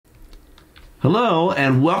Hello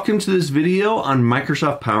and welcome to this video on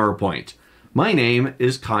Microsoft PowerPoint. My name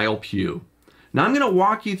is Kyle Pugh. Now I'm going to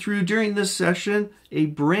walk you through during this session a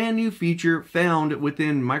brand new feature found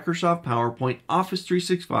within Microsoft PowerPoint Office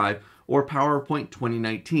 365 or PowerPoint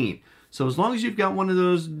 2019. So as long as you've got one of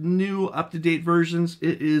those new up-to-date versions,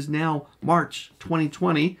 it is now March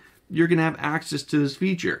 2020, you're going to have access to this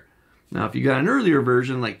feature. Now if you got an earlier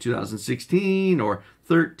version like 2016 or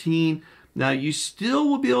 13, now you still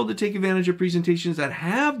will be able to take advantage of presentations that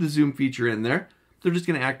have the Zoom feature in there. They're just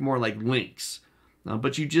going to act more like links.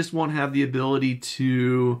 But you just won't have the ability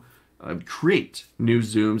to create new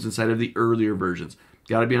Zooms inside of the earlier versions.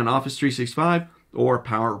 Got to be on Office 365 or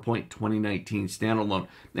PowerPoint 2019 standalone.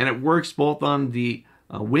 And it works both on the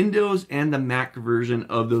Windows and the Mac version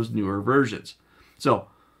of those newer versions. So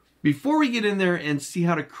before we get in there and see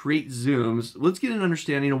how to create Zooms, let's get an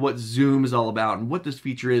understanding of what Zoom is all about and what this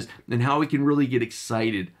feature is and how we can really get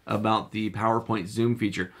excited about the PowerPoint Zoom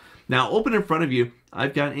feature. Now, open in front of you,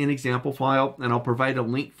 I've got an example file and I'll provide a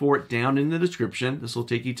link for it down in the description. This will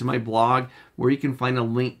take you to my blog where you can find a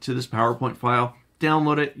link to this PowerPoint file.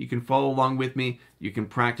 Download it, you can follow along with me, you can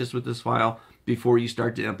practice with this file before you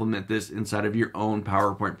start to implement this inside of your own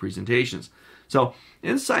PowerPoint presentations. So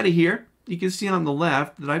inside of here, you can see on the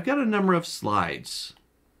left that I've got a number of slides.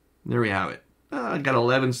 There we have it. I've got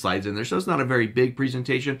 11 slides in there, so it's not a very big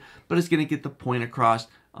presentation, but it's going to get the point across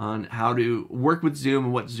on how to work with Zoom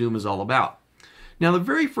and what Zoom is all about. Now, the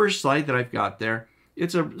very first slide that I've got there,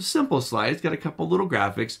 it's a simple slide. It's got a couple little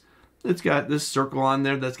graphics. It's got this circle on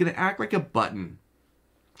there that's going to act like a button.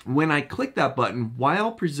 When I click that button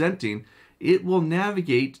while presenting, it will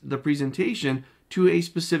navigate the presentation to a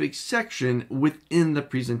specific section within the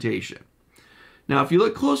presentation. Now, if you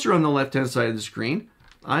look closer on the left-hand side of the screen,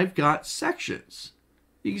 I've got sections.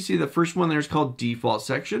 You can see the first one there is called Default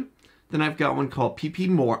Section. Then I've got one called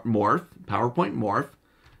Morph, PowerPoint Morph.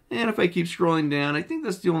 And if I keep scrolling down, I think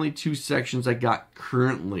that's the only two sections I got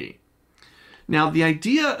currently. Now, the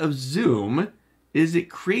idea of Zoom is it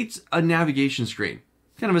creates a navigation screen,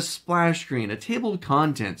 kind of a splash screen, a table of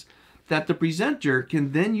contents that the presenter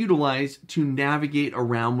can then utilize to navigate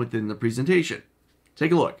around within the presentation.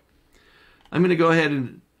 Take a look. I'm going to go ahead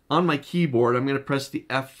and on my keyboard, I'm going to press the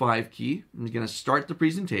F5 key. I'm going to start the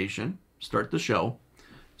presentation, start the show.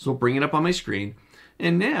 So I'll bring it up on my screen.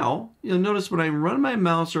 And now you'll notice when I run my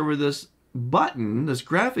mouse over this button, this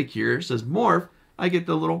graphic here, it says Morph, I get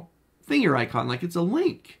the little finger icon like it's a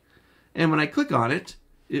link. And when I click on it,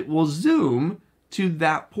 it will zoom to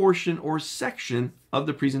that portion or section of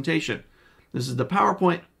the presentation. This is the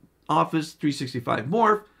PowerPoint Office 365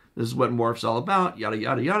 Morph. This is what Morph's all about, yada,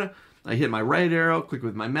 yada, yada. I hit my right arrow, click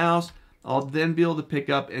with my mouse. I'll then be able to pick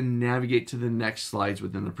up and navigate to the next slides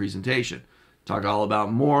within the presentation. Talk all about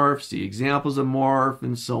Morph, see examples of Morph,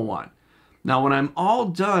 and so on. Now, when I'm all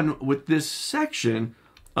done with this section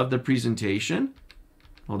of the presentation,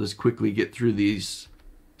 I'll just quickly get through these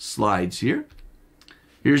slides here.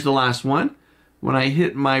 Here's the last one. When I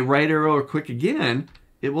hit my right arrow or click again,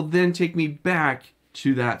 it will then take me back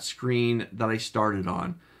to that screen that I started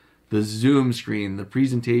on. The Zoom screen, the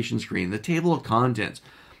presentation screen, the table of contents.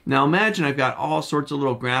 Now imagine I've got all sorts of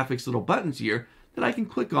little graphics, little buttons here that I can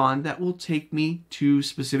click on that will take me to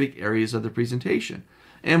specific areas of the presentation.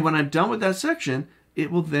 And when I'm done with that section,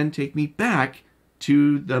 it will then take me back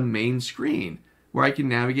to the main screen where I can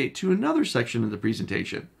navigate to another section of the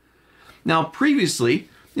presentation. Now previously,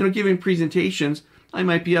 giving presentations, I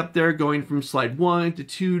might be up there going from slide 1 to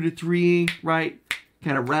 2 to 3, right?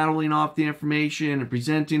 Kind of rattling off the information and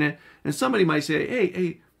presenting it. And somebody might say,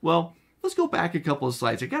 hey, well, let's go back a couple of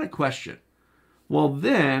slides. I got a question. Well,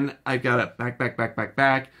 then I've got to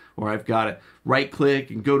back, or I've got to right click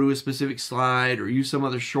and go to a specific slide or use some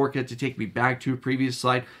other shortcut to take me back to a previous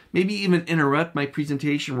slide. Maybe even interrupt my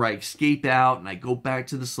presentation where I escape out and I go back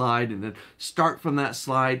to the slide and then start from that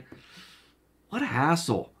slide. What a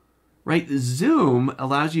hassle, right? Zoom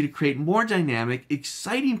allows you to create more dynamic,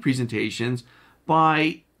 exciting presentations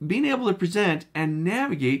by being able to present and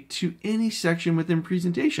navigate to any section within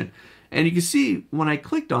presentation. And you can see when I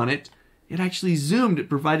clicked on it, it actually zoomed. It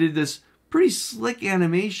provided this pretty slick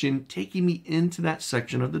animation taking me into that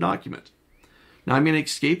section of the document. Now I'm going to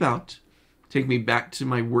escape out, take me back to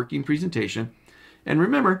my working presentation. And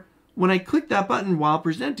remember, when I clicked that button while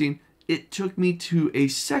presenting, it took me to a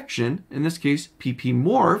section, in this case, PP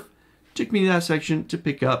Morph, took me to that section to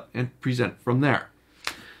pick up and present from there.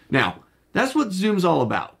 Now, that's what Zoom's all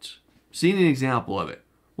about. Seeing an example of it.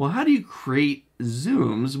 Well, how do you create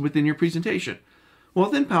Zooms within your presentation? Well,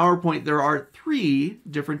 within PowerPoint, there are 3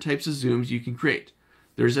 different types of Zooms you can create.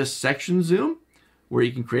 There's a section Zoom, where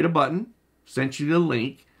you can create a button, essentially a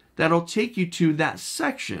link, that'll take you to that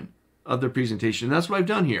section of the presentation. That's what I've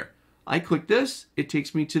done here. I click this, it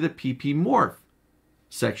takes me to the PP Morph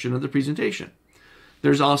section of the presentation.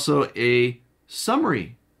 There's also a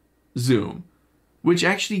summary zoom, which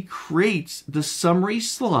actually creates the summary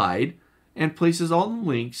slide and places all the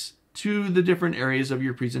links to the different areas of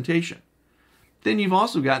your presentation. Then you've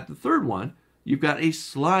also got the third one, you've got a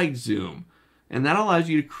slide zoom, and that allows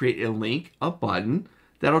you to create a link, a button,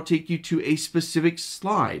 that'll take you to a specific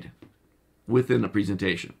slide within the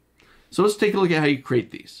presentation. So let's take a look at how you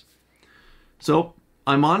create these. So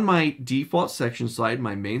I'm on my default section slide,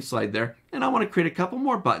 my main slide there, and I want to create a couple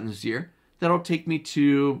more buttons here that'll take me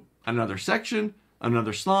to another section,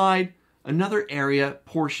 another slide, another area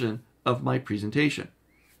portion of my presentation.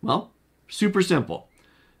 Well, super simple.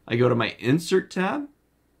 I go to my Insert tab,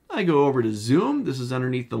 I go over to Zoom, this is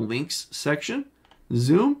underneath the Links section,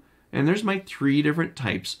 Zoom, and there's my 3 different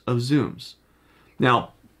types of zooms.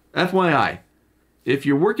 Now, FYI, if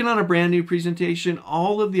you're working on a brand new presentation,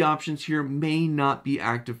 all of the options here may not be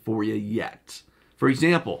active for you yet. For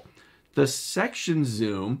example, the section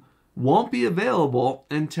zoom won't be available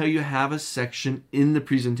until you have a section in the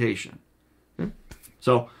presentation. Okay?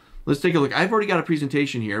 So let's take a look. I've already got a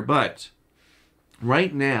presentation here, but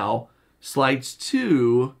right now, slides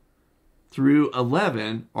 2 through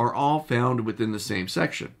 11 are all found within the same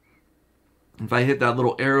section. If I hit that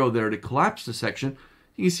little arrow there to collapse the section,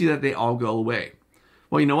 you can see that they all go away.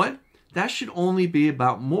 Well, you know what? That should only be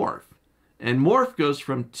about Morph. And Morph goes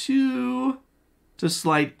from 2 to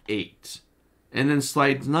slide 8. And then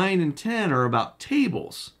slides 9 and 10 are about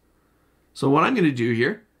tables. So what I'm going to do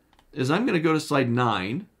here is I'm going to go to slide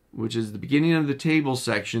 9, which is the beginning of the table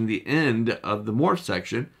section, the end of the Morph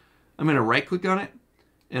section. I'm going to right click on it,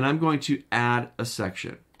 and I'm going to add a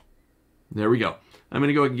section. There we go. I'm going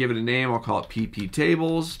to go ahead and give it a name. I'll call it PP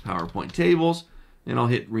Tables, PowerPoint Tables, and I'll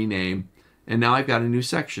hit rename. And now I've got a new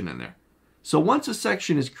section in there. So once a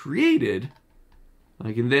section is created,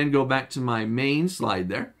 I can then go back to my main slide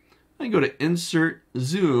there. I can go to Insert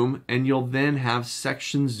Zoom, and you'll then have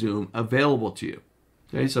Section Zoom available to you.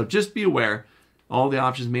 Okay, so just be aware, all the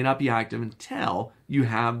options may not be active until you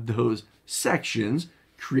have those sections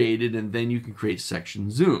created, and then you can create section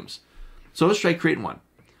zooms. So let's try creating one.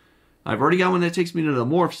 I've already got one that takes me to the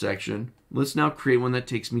Morph section. Let's now create one that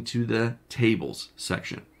takes me to the Tables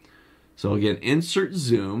section. So again, Insert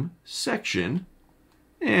Zoom, Section,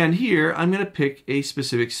 and here I'm going to pick a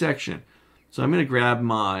specific section. So I'm going to grab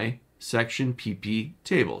my section PP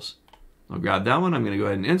Tables. I'll grab that one. I'm going to go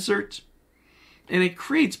ahead and insert. And it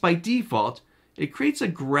creates, by default, it creates a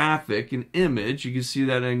graphic, an image. You can see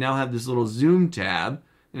that I now have this little Zoom tab,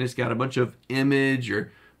 and it's got a bunch of image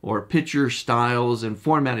or picture styles and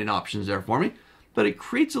formatting options there for me. But it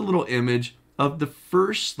creates a little image of the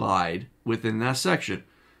first slide within that section.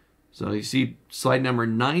 So you see slide number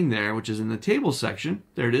 9 there, which is in the Tables section.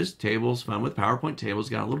 There it is, Tables, Fun with PowerPoint Tables.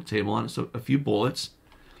 Got a little table on it, so a few bullets.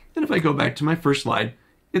 And if I go back to my first slide,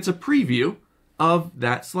 it's a preview of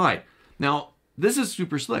that slide. Now, this is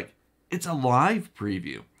super slick. It's a live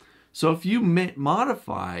preview. So if you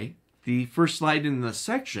modify the first slide in the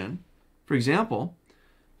section, for example,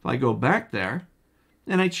 if I go back there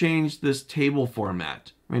and I change this table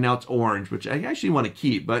format, right now it's orange, which I actually want to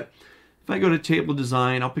keep, but if I go to table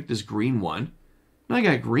design, I'll pick this green one. Now I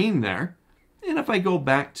got green there. And if I go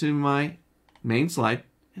back to my main slide,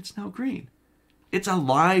 it's now green. It's a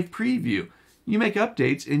live preview. You make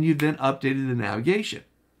updates and you've then updated the navigation.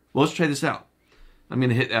 Well, let's try this out. I'm going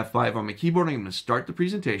to hit F5 on my keyboard. I'm going to start the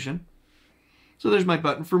presentation. So there's my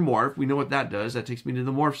button for Morph. We know what that does. That takes me to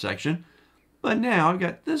the Morph section. But now I've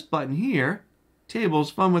got this button here,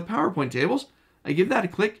 Tables, Fun with PowerPoint Tables. I give that a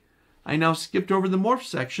click. I now skipped over the Morph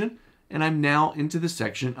section, and I'm now into the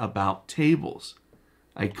section about tables.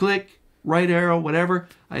 I click, right arrow, whatever.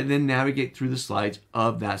 I then navigate through the slides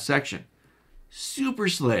of that section. Super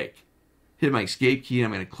slick. Hit my escape key.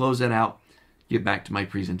 I'm going to close that out, get back to my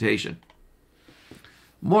presentation.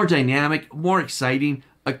 More dynamic, more exciting,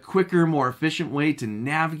 a quicker, more efficient way to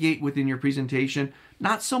navigate within your presentation.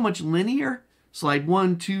 Not so much linear. Slide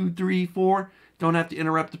 1, 2, 3, 4. Don't have to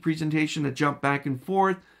interrupt the presentation to jump back and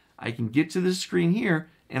forth. I can get to this screen here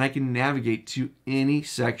and I can navigate to any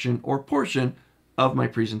section or portion of my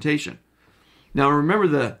presentation. Now remember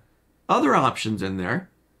the other options in there.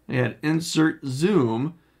 I had Insert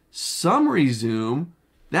Zoom, Summary Zoom.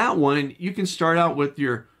 That one, you can start out with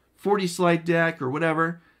your 40 slide deck or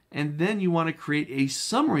whatever, and then you want to create a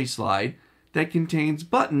summary slide that contains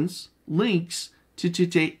buttons, links to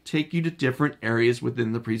take you to different areas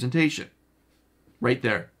within the presentation. Right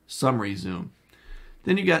there, Summary Zoom.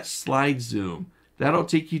 Then you got Slide Zoom. That'll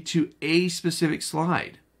take you to a specific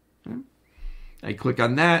slide. I click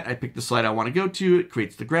on that, I pick the slide I want to go to, it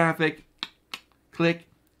creates the graphic, click,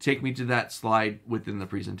 take me to that slide within the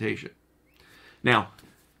presentation. Now,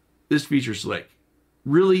 this feature's slick.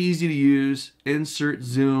 Really easy to use, insert,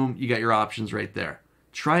 zoom, you got your options right there.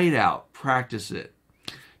 Try it out, practice it.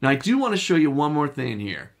 Now I do want to show you one more thing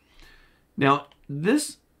here. Now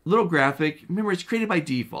this little graphic, remember it's created by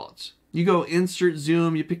default. You go insert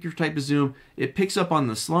zoom, you pick your type of zoom, it picks up on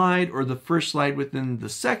the slide or the first slide within the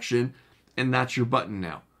section, and that's your button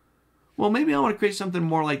now. Well, maybe I want to create something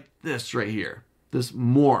more like this right here, this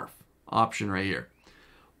morph option right here.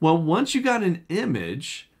 Well, once you got an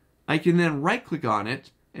image, I can then right click on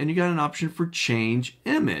it and you got an option for change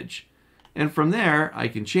image. And from there, I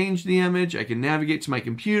can change the image, I can navigate to my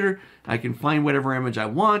computer, I can find whatever image I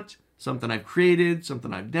want, something I've created,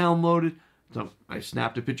 something I've downloaded, I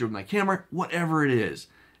snapped a picture with my camera, whatever it is.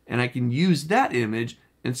 And I can use that image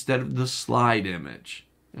instead of the slide image,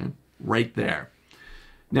 okay? Right there.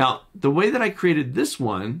 Now, the way that I created this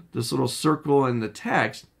one, this little circle and the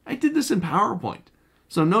text, I did this in PowerPoint.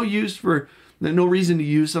 So no reason to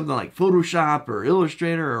use something like Photoshop or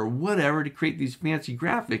Illustrator or whatever to create these fancy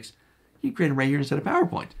graphics. You can create them right here instead of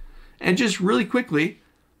PowerPoint. And just really quickly,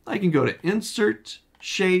 I can go to Insert,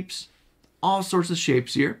 Shapes, all sorts of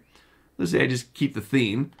shapes here. Let's say I just keep the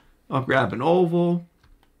theme. I'll grab an oval.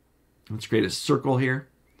 Let's create a circle here.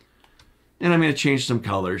 And I'm going to change some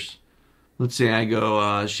colors. Let's say I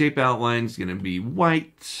go shape outline is going to be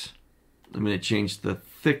white. I'm going to change the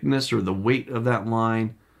thickness or the weight of that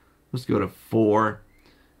line. Let's go to 4.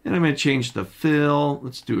 And I'm going to change the fill.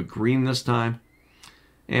 Let's do a green this time.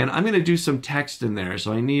 And I'm going to do some text in there.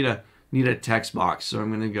 So I need a text box. So I'm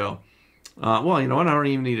going to go, well, you know what? I don't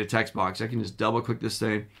even need a text box. I can just double click this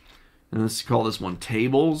thing. And let's call this one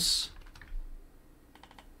tables.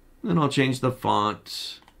 Then I'll change the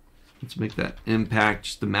font. Let's make that impact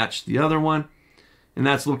just to match the other one. And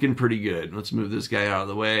that's looking pretty good. Let's move this guy out of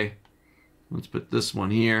the way. Let's put this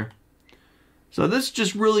one here. So this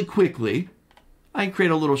just really quickly, I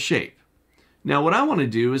create a little shape. Now what I want to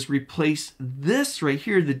do is replace this right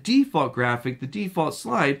here, the default graphic, the default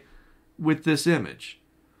slide, with this image.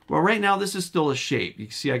 Well, right now this is still a shape. You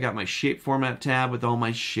can see I got my shape format tab with all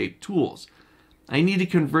my shape tools. I need to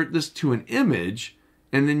convert this to an image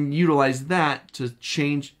and then utilize that to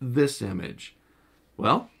change this image.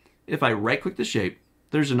 Well, if I right click the shape,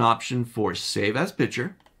 there's an option for save as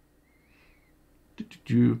picture.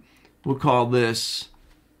 We'll call this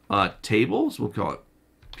tables. We'll call it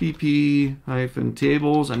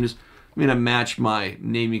pp-tables. I'm going to match my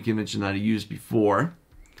naming convention that I used before.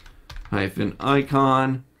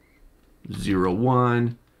 -icon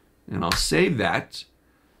 01, and I'll save that.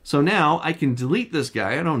 So now I can delete this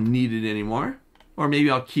guy. I don't need it anymore. Or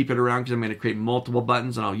maybe I'll keep it around because I'm going to create multiple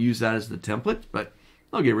buttons and I'll use that as the template, but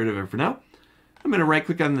I'll get rid of it for now. I'm going to right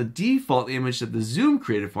click on the default image that the Zoom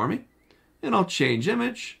created for me, and I'll change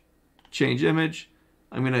image, change image.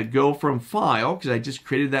 I'm going to go from file because I just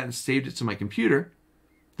created that and saved it to my computer.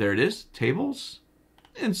 There it is, tables,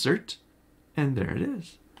 insert, and there it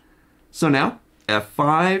is. So now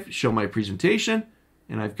F5, show my presentation,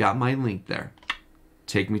 and I've got my link there.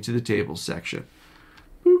 Take me to the tables section.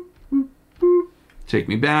 Boop, boop, boop. Take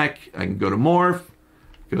me back. I can go to Morph,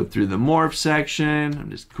 go through the Morph section. I'm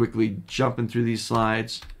just quickly jumping through these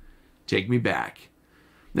slides. Take me back.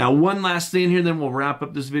 Now one last thing here, then we'll wrap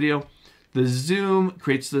up this video. The Zoom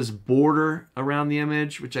creates this border around the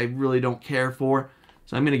image, which I really don't care for.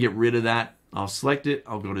 So I'm going to get rid of that. I'll select it.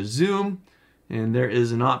 I'll go to Zoom. And there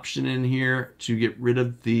is an option in here to get rid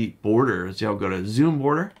of the border. So I'll go to Zoom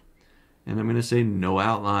border. And I'm going to say no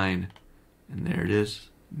outline. And there it is.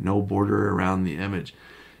 No border around the image.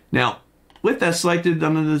 Now, with that selected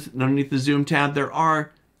underneath the Zoom tab, there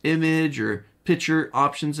are image or picture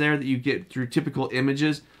options there that you get through typical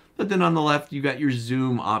images. But then on the left, you got your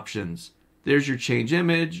Zoom options. There's your change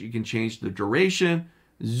image. You can change the duration.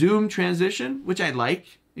 Zoom transition, which I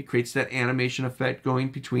like. It creates that animation effect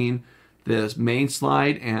going between the main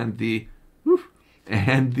slide and the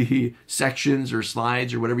sections or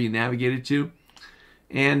slides or whatever you navigated to.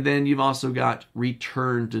 And then you've also got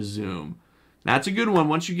return to Zoom. That's a good one.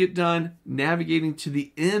 Once you get done navigating to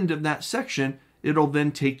the end of that section, it'll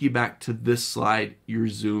then take you back to this slide, your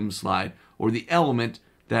Zoom slide, or the element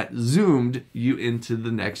that zoomed you into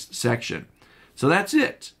the next section. So that's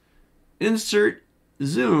it. Insert,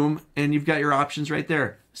 zoom, and you've got your options right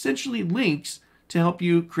there. Essentially links to help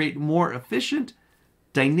you create more efficient,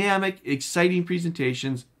 dynamic, exciting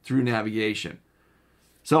presentations through navigation.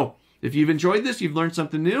 So if you've enjoyed this, you've learned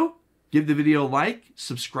something new, give the video a like,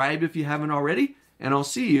 subscribe if you haven't already, and I'll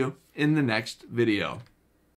see you in the next video.